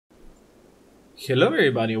Hello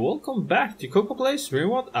everybody, welcome back to Kokoplays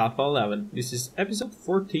Rimworld Alpha 11. This is episode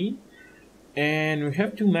 14 and we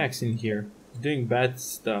have two mechs in here doing bad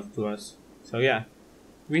stuff to us. So yeah,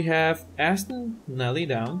 we have Aston Nelly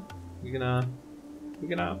down. We're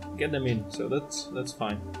gonna get them in, so that's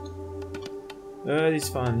fine. It's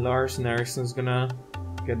fine. Lars and Ericsson's gonna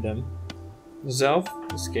get them. Zelf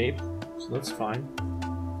escaped, so that's fine.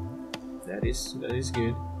 That is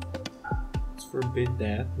good. Let's forbid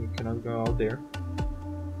that. We cannot go out there.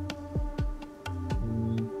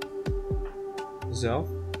 Zelf,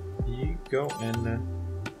 you go and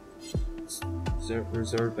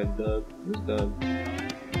reserve at Doug. Where's Doug?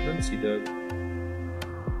 I don't see Doug.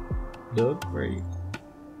 Doug, where are you?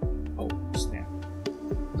 Oh, snap.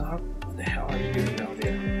 Doug, what the hell are you doing down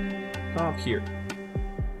there? Come up here.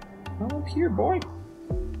 Come up here, boy.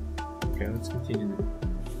 Okay, let's continue.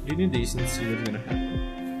 Do these and see what's gonna happen.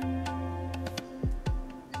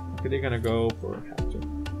 Okay, they're gonna go for Hector.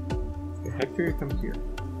 Okay, Hector, you come here.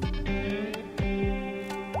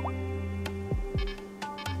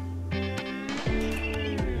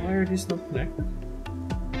 Why are these not connected?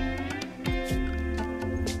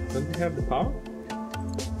 Don't we have the power?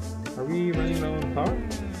 Are we running low on power?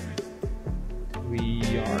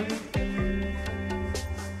 We are.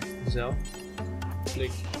 Zell.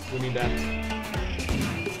 Click. We need that.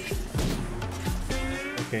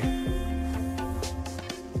 Okay.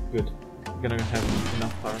 Good. We're gonna have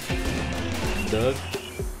enough power. Doug. I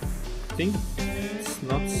think it's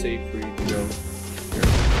not safe for you to go here.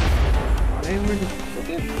 Hey, where the fuck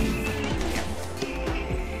is it?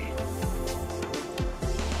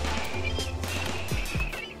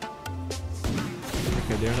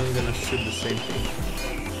 Okay, they're not gonna shoot the same thing.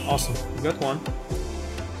 Awesome, we got one.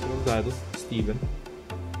 Someone's idle, Steven.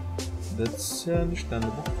 That's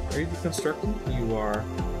understandable. Are you deconstructing? You are.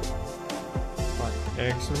 Fine.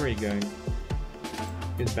 Excellent, where are you going?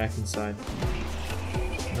 Get back inside.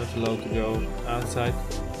 Not allowed to go outside.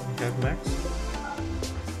 We have Max.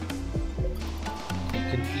 You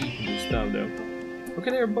can eat this stuff though.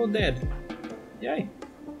 Okay, they're both dead. Yay.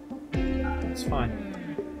 That's fine.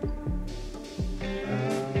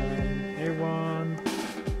 Everyone,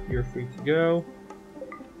 you're free to go.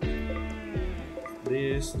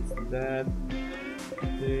 This, that,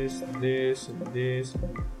 this,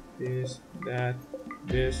 that,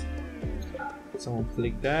 this. Someone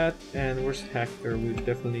click that, and where's Hector? We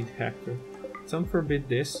definitely need Hector. Someone forbid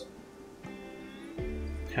this.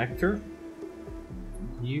 Hector,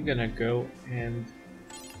 you're gonna go and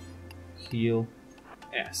heal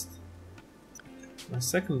Est. My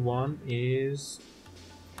second one is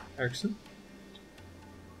Ericsson.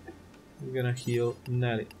 We're gonna heal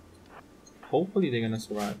Nelly. Hopefully they're gonna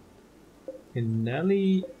survive. And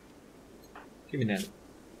Nelly, give me Nelly.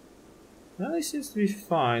 Nelly seems to be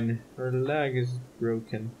fine. Her leg is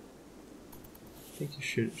broken. I think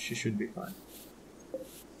she should be fine.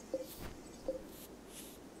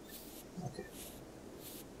 Okay.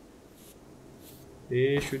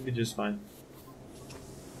 They should be just fine.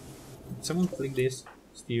 Someone click this,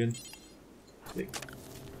 Steven. Click.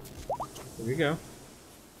 There we go.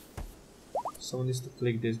 Someone needs to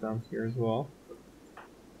click this down here as well.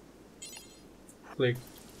 Click.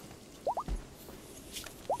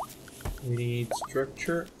 We need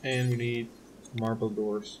structure and we need marble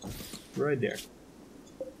doors. Right there.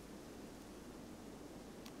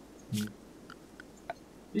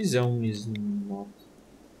 This zone is not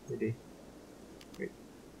ready. Wait.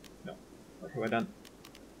 No. What have I done?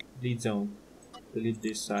 Delete zone. Delete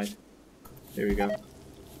this side. There we go.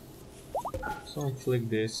 Someone click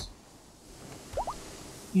this.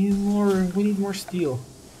 We need more steel.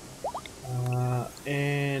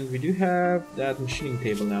 And we do have that machining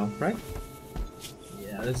table now, right?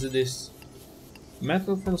 Yeah, let's do this.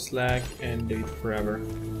 Metal from slag and do it forever.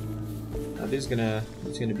 Now this is gonna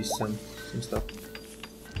be some stuff.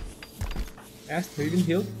 Ask, have you been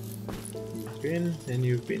healed? You've been and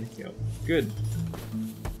you've been healed. Good.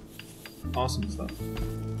 Awesome stuff.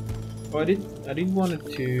 Oh, I did want it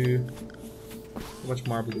to. How much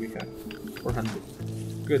marble do we have? 400.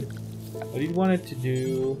 Good. I did want it to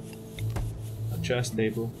do a chest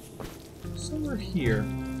table somewhere here.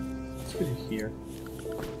 Let's put it here.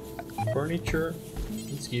 Furniture.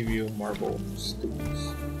 Let's give you marble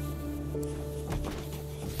stools.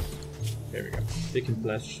 There we go. They can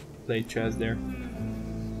play chest there.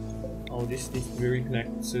 Oh, this needs to be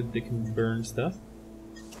reconnected so they can burn stuff.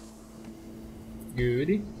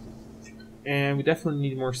 Goody. And we definitely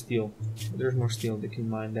need more steel. There's more steel. They can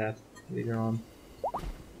mine that later on.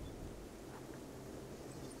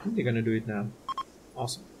 I think they're gonna do it now.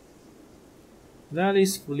 Awesome. That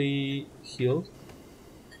is fully healed.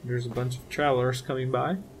 There's a bunch of travelers coming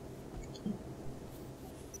by.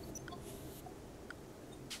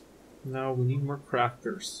 Now we need more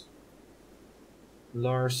crafters.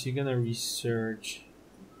 Lars, you're gonna research,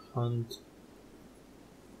 hunt.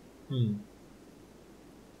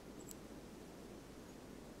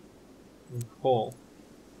 Haul.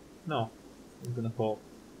 No, I'm gonna haul.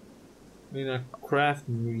 I'm gonna craft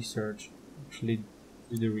and research. Actually,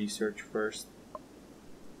 do the research first.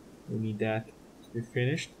 We need that to be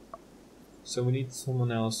finished. So we need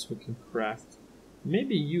someone else who can craft.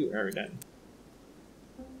 Maybe you, Eridan.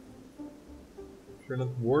 If you're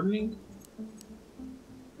not wardening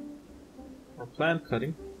or plant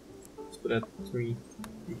cutting, let's put at 3.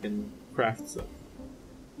 You can craft stuff.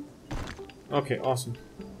 Okay, awesome.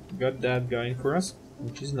 We got that going for us,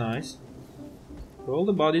 which is nice. Have all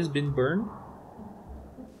the bodies been burned?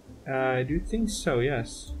 I do think so,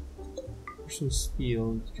 yes. There's some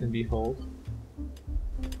steel that can be hauled.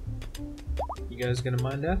 You guys gonna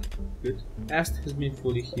mind that? Good. Ast has been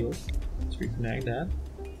fully healed. Let's reconnect that.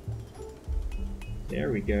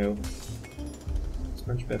 There we go. It's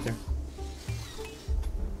much better.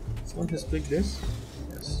 Someone has clicked this?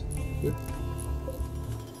 Yes. Good.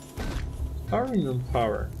 Powering on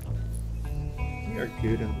power. We are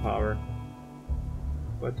good on power.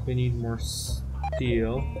 But we need more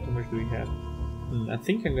steel. How much do we have? I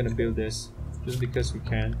think I'm gonna build this. Just because we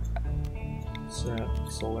can. It's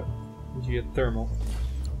solar. Geothermal.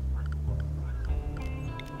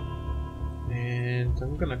 And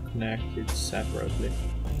I'm gonna connect it separately.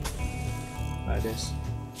 Like this.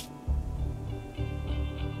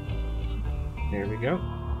 There we go.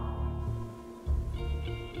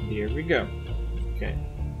 There we go. Okay.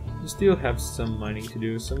 We still have some mining to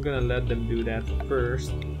do, so I'm gonna let them do that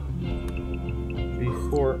first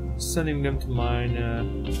before sending them to mine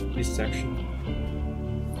this section.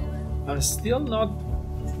 I'm still not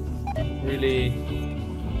really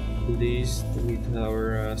pleased with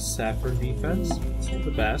our sapper defense. It's not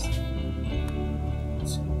the best.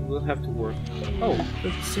 So we'll have to work. Oh,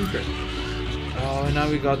 that's a secret. Oh, and now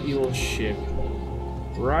we got evil ship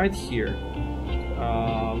right here.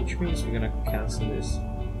 Which means we're gonna cancel this.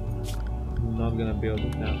 I'm not gonna build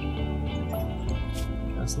it now.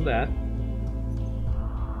 Cancel that.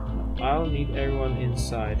 I'll need everyone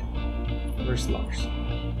inside. Where's Lars?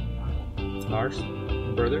 Lars?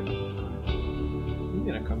 Brother? You're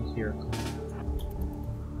gonna come here.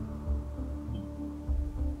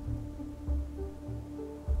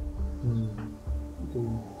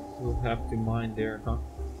 We'll have to mine there, huh?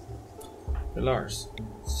 Lars,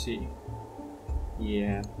 let's see.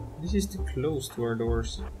 Yeah, this is too close to our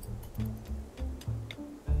doors.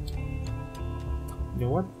 You know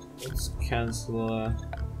what? Let's cancel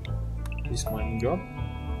this mining job.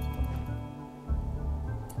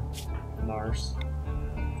 Lars.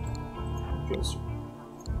 Closer.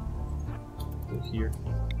 Go here.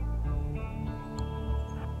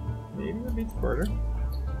 Maybe a bit further.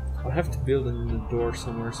 I'll have to build a door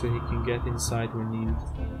somewhere so he can get inside when needed.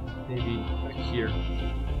 Maybe like here.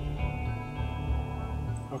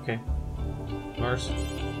 Okay. Mars.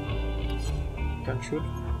 Can't shoot.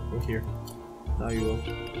 Go here. Now you will.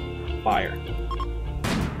 Fire.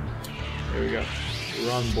 There we go.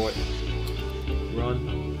 Run, boy. Run.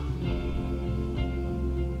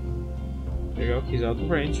 There you go. He's out of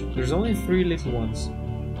range. There's only 3 little ones.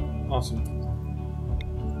 Awesome.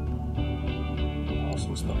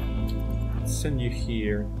 Awesome stuff. Let's send you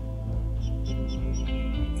here.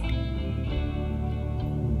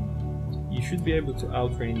 You should be able to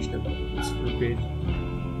outrange them. Let's forbid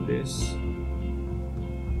this.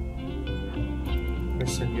 I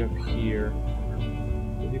send you up here.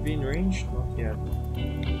 Will you be in range? Not yet.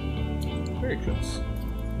 Very close.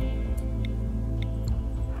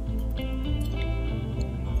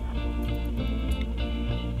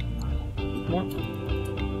 More.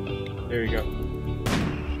 There you go.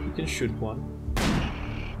 You can shoot one.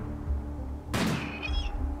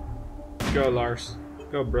 Go, Lars.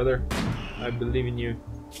 Go, brother. I believe in you.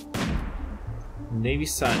 Navy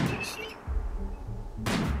scientist.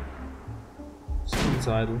 Someone's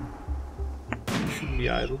idle. You shouldn't be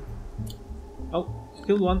idle. Oh,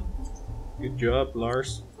 killed one. Good job,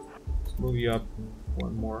 Lars. Let's move you up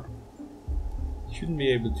one more. You shouldn't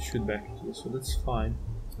be able to shoot back at you, so that's fine.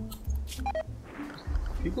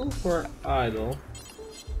 People who are idle,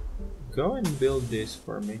 go and build this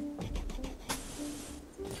for me.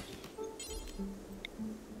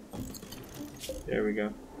 There we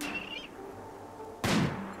go.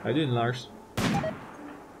 How you doing, Lars?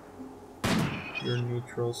 You're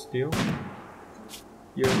neutral still.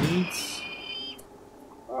 Your needs?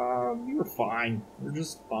 You're fine. You're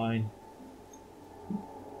just fine.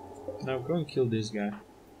 Now go and kill this guy.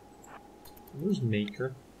 Where's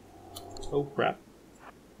Maker? Oh crap.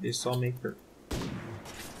 They saw Maker.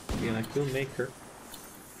 We're gonna kill Maker.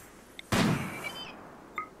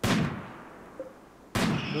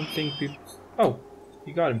 Don't think people... Oh!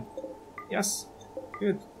 You got him. Yes!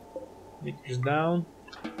 Good. Maker's down.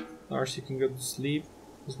 Lars, you can go to sleep.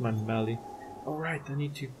 Where's my melee? Alright, I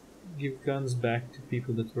need to give guns back to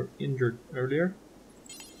people that were injured earlier.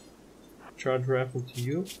 Charge rifle to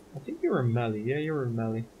you. I think you're a melee. Yeah, you're a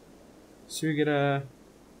melee. So you get a...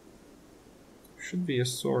 Should be a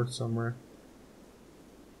sword somewhere.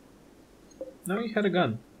 No, you had a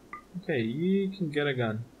gun. Okay, you can get a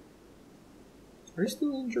gun. Are you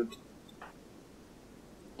still injured?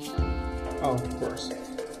 Oh, of course.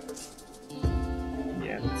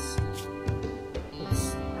 Yeah,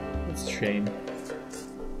 that's a shame.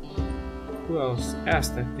 Who else?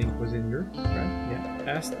 Ast, I think, was injured, right? Yeah,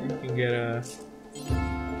 Ast, you can get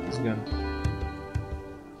this gun.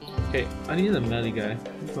 Okay, I need a melee guy.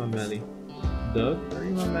 Who's my melee? Doug, are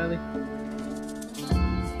you my melee?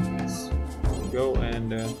 Yes. Go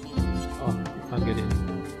and oh, you can't get in.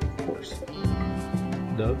 Of course.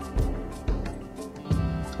 Doug.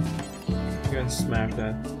 You can smash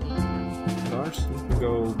that. Lars, you can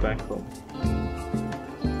go back home.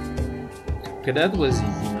 Okay, that was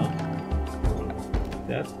easy, no?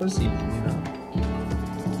 That was easy, no?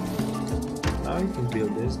 Now you can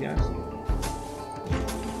build this, guys.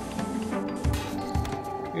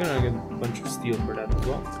 You're gonna get a bunch of steel for that as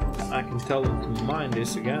well. I can tell them to mine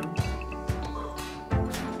this again.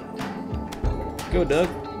 Go, Doug.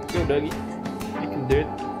 Go, Dougie. You can do it.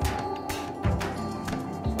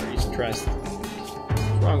 Are you stressed?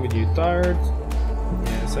 What's wrong with you? Tired?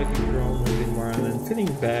 Yes, I can grow with the environment.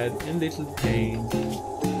 Feeling bad, in little pain.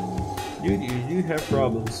 Dude, you do have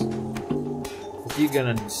problems. You're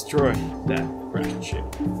gonna destroy that crashed ship.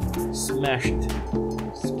 Smash it.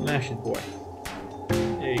 Smash it, boy.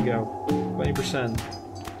 There you go. 20%.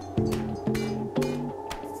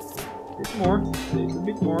 A bit more. A little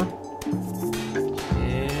bit more.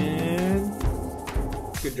 And...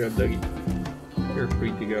 Good job, Dougie. You're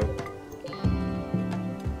free to go.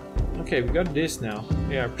 Okay, we got this now.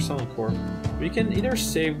 Yeah, Persona Core. We can either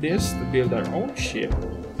save this to build our own ship,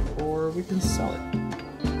 or we can sell it.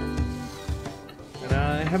 And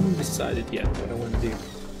I haven't decided yet what I want to do.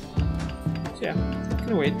 So yeah, I'm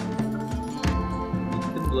gonna wait.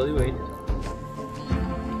 Bloody wait.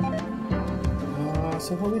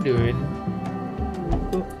 So what are we doing?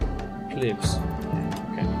 Clips.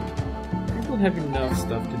 Okay. People have enough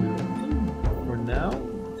stuff to do. For now,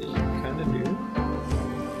 they kinda do.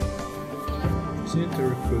 Just need to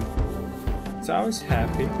recruit. Sao is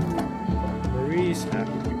happy. Marie is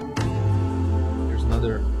happy. There's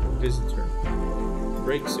another visitor.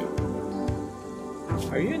 Break suit.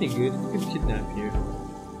 Are you any good? We could kidnap you.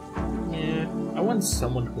 Yeah, I want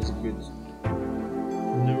someone who's good.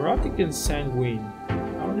 Neurotic and sanguine.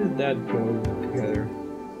 How did that go together?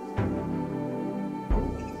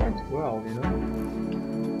 Quite well, you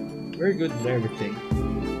know? Very good at everything.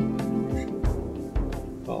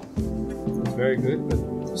 Well, not very good, but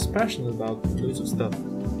he's passionate about loads of stuff.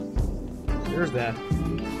 There's that.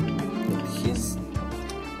 But he's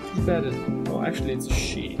bad at... Oh, actually it's a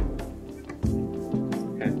she.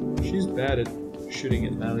 Okay, she's bad at shooting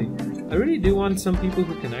at melee. I really do want some people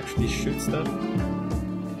who can actually shoot stuff.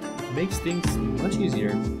 It makes things much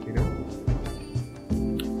easier, you know.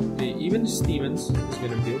 Even Stevens is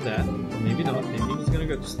gonna build that, or maybe not. Maybe he's gonna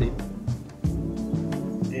go to sleep.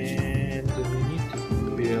 And we need to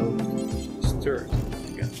build Stir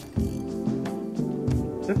again.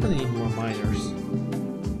 Definitely need more miners.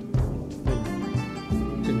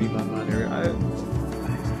 Could be my miner. I have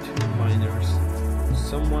 2 miners.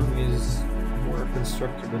 Someone is more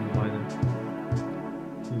constructor than a miner.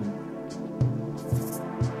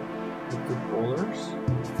 Liquid rollers,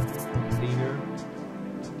 cleaner.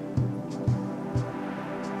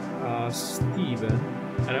 Steven,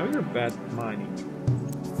 I know you're bad at mining.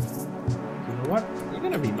 You know what? You're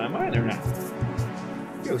gonna be my miner now.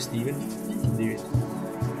 Go, Steven. You can do it.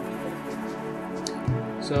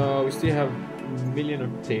 So we still have a million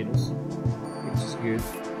of potatoes, which is good.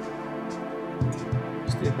 We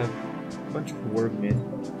still have a bunch of work made,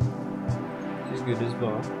 which is good as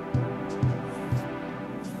well.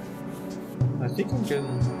 I think I'm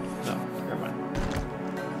gonna... No, never mind.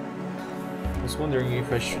 I was wondering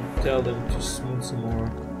if I should tell them to smooth some more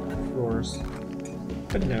floors,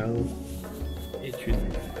 but no, it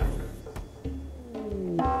shouldn't.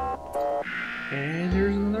 And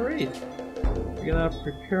there's another raid. We're gonna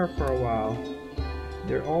prepare for a while.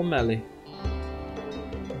 They're all melee.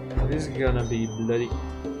 This is gonna be bloody.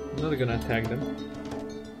 I'm not gonna attack them.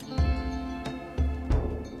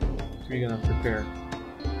 We're gonna prepare.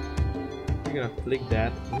 We're gonna flick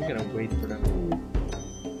that. We're gonna wait for them.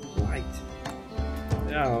 Right.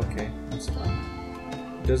 Yeah, okay. That's fine.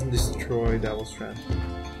 It doesn't destroy Double Strand.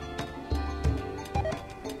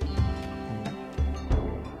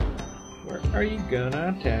 Where are you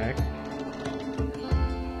gonna attack?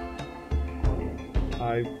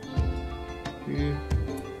 5, 2,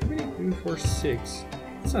 3, 4, 6.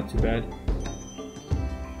 It's not too bad.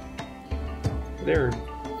 They're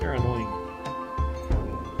annoying.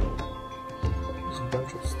 There's a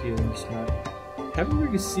bunch of steel in this map. Haven't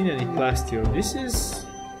really seen any plasteel. This is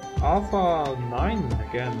Alpha 9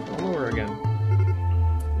 again, all over again.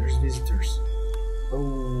 There's visitors.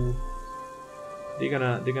 Oh, they're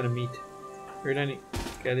gonna meet. Here, Danny,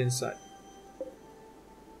 get inside.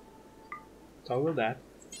 Toggle that.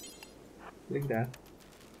 Click that.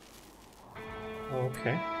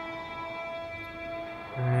 Okay.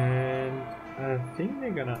 And I think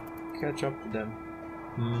they're gonna catch up to them.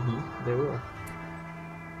 They will.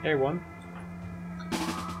 Hey, one.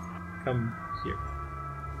 Come here.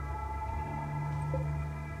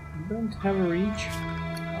 You don't have a reach?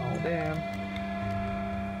 Oh, damn.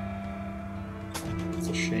 It's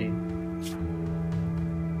a shame.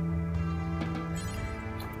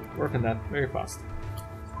 Work on that very fast.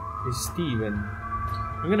 Hey, Steven.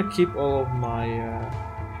 I'm gonna keep all of my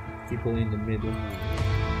people in the middle.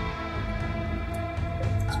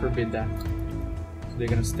 Let's forbid that. So they're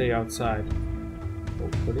gonna stay outside.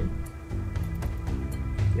 Hopefully.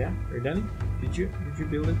 Yeah, are you done? Did you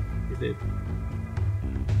build it? You did.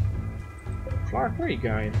 Clark, where are you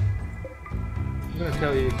going? I'm gonna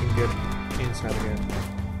tell you can get inside again.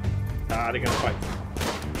 Ah, they're gonna fight.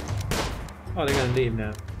 Oh, they're gonna leave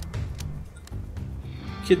now.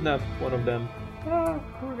 Kidnap one of them. Ah,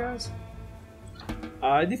 poor guys.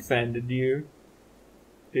 I defended you,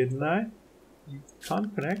 didn't I? You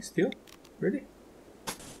can't connect still? Really?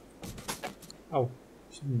 Oh,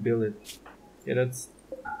 shouldn't build it. Yeah, that's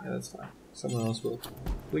fine. Someone else will.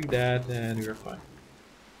 Click that and we're fine.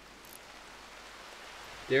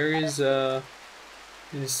 There is an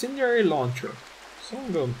incendiary launcher.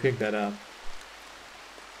 Someone go and pick that up.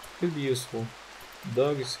 Could be useful.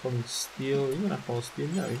 Dog is holding steel. You're gonna hold steel?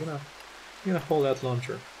 No, you're gonna hold that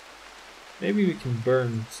launcher. Maybe we can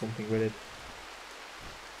burn something with it.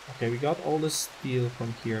 Okay, we got all the steel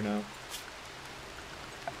from here now.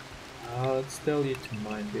 Let's tell you to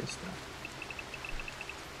mine this now.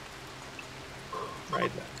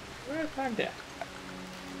 Right there. Right like that.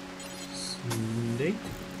 Slate.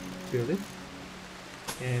 Build it.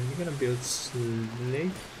 And we're gonna build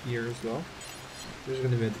slate here as well. There's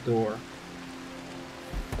gonna be a door.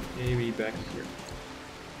 Maybe back here.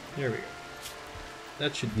 There we go.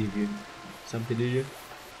 That should give you something to do.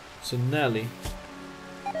 So Nelly.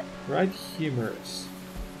 Right humorous.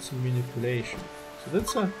 Some manipulation. So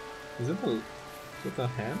that's a... Is that a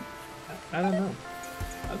hand? I don't know.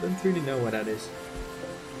 I don't really know what that is.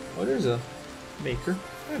 Oh, there's a maker.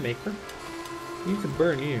 Hi, maker. We need to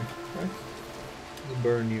burn you, right? Let's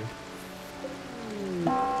burn you.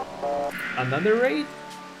 Another raid?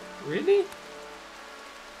 Really?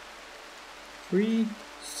 3,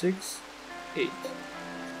 6, 8.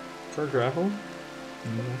 Charge raffle?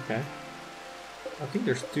 Okay. I think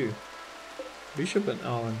there's 2. Bishop and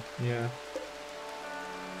Allen, yeah.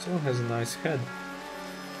 Someone has a nice head.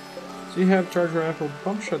 So you have charge rifle,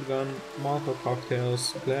 pump shotgun, Molotov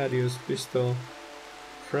cocktails, gladius, pistol,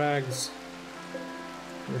 frags,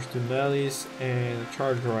 there's 2 mellies, and a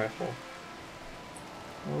charge rifle.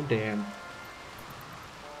 Oh damn.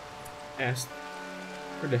 Ask,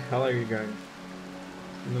 where the hell are you going?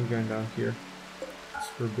 I'm not going down here. Let's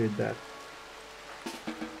forbid that.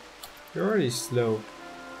 You're already slow.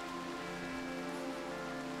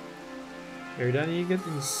 Here, then you get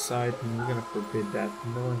inside and we're gonna forbid that.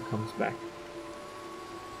 No one comes back.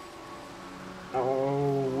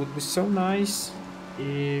 Oh, would be so nice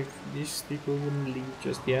if these people wouldn't leave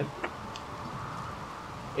just yet.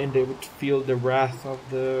 And they would feel the wrath of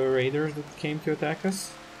the raiders that came to attack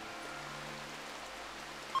us.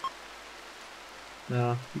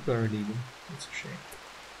 No, people are leaving. It's a shame.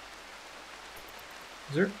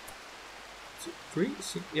 Is there 3?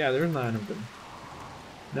 6? Yeah, there are 9 of them.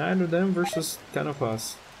 9 of them versus 10 of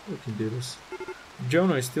us. We can do this.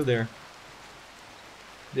 Jonah is still there.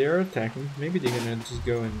 They are attacking. Maybe they're gonna just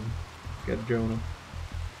go and get Jonah.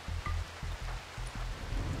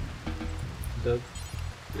 Doug.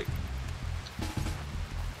 Click.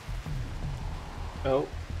 Oh.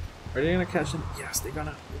 Are they gonna catch him? Yes, they're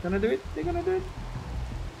gonna do it. They're gonna do it.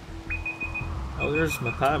 Oh, there's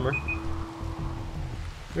my timer.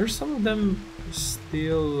 There's some of them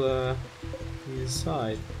still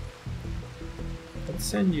inside. Let's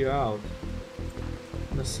send you out.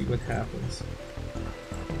 Let's see what happens.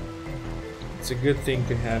 It's a good thing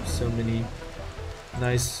to have so many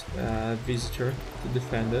nice visitors to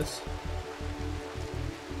defend us.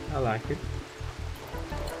 I like it.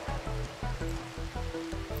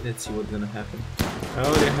 Let's see what's gonna happen.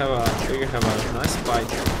 Oh, they have a nice fight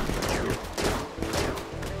here.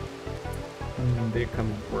 They're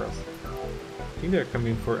coming for us. I think they're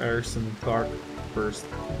coming for Erickson and Clark first.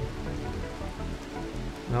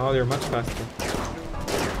 No, they're much faster.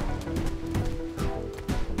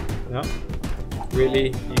 No? Really?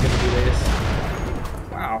 You gonna do this?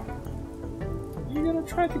 Wow. You gonna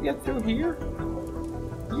try to get through here?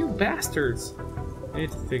 You bastards! I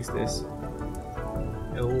need to fix this.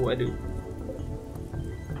 Oh, I do.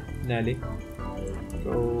 Nelly.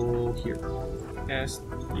 Go here. Cast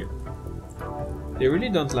here. They really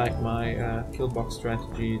don't like my kill box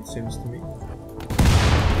strategy, it seems to me.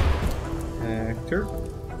 Hector.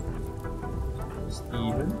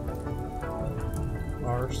 Steven.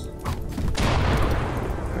 Lars.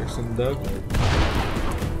 There's some Doug.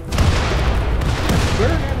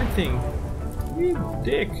 Burn everything! You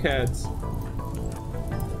dickheads!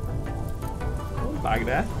 Don't like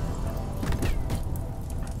that.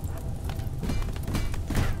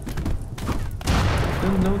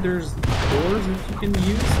 Don't know there's doors that you can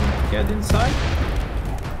use to get inside?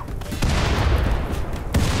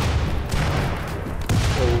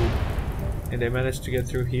 Oh, and they managed to get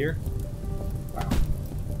through here? Wow.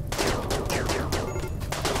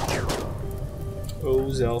 Oh,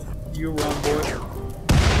 Zelf, you run, boy.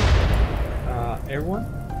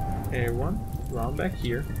 Everyone, round back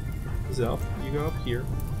here. Zelf, you go up here.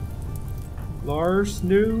 Lars,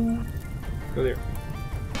 no! Go there.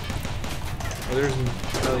 Oh, there's an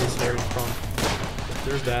Ellie's very strong.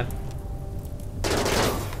 There's that.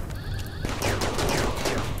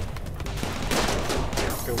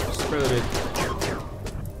 Go, spread a bit.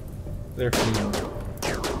 They're clean.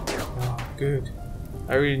 Oh, good.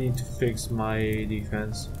 I really need to fix my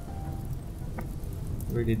defense.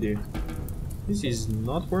 Really do. This is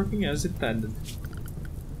not working as intended.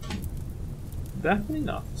 Definitely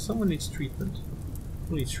not. Someone needs treatment.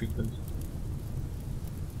 Who needs treatment?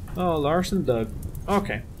 Oh, Lars and Doug.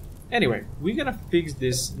 Okay. Anyway, we're gonna fix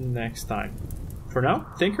this next time. For now,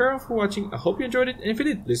 thank you all for watching. I hope you enjoyed it, and if you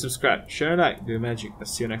did, please subscribe, share, and like, do the magic. I'll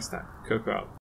see you next time. Coco out.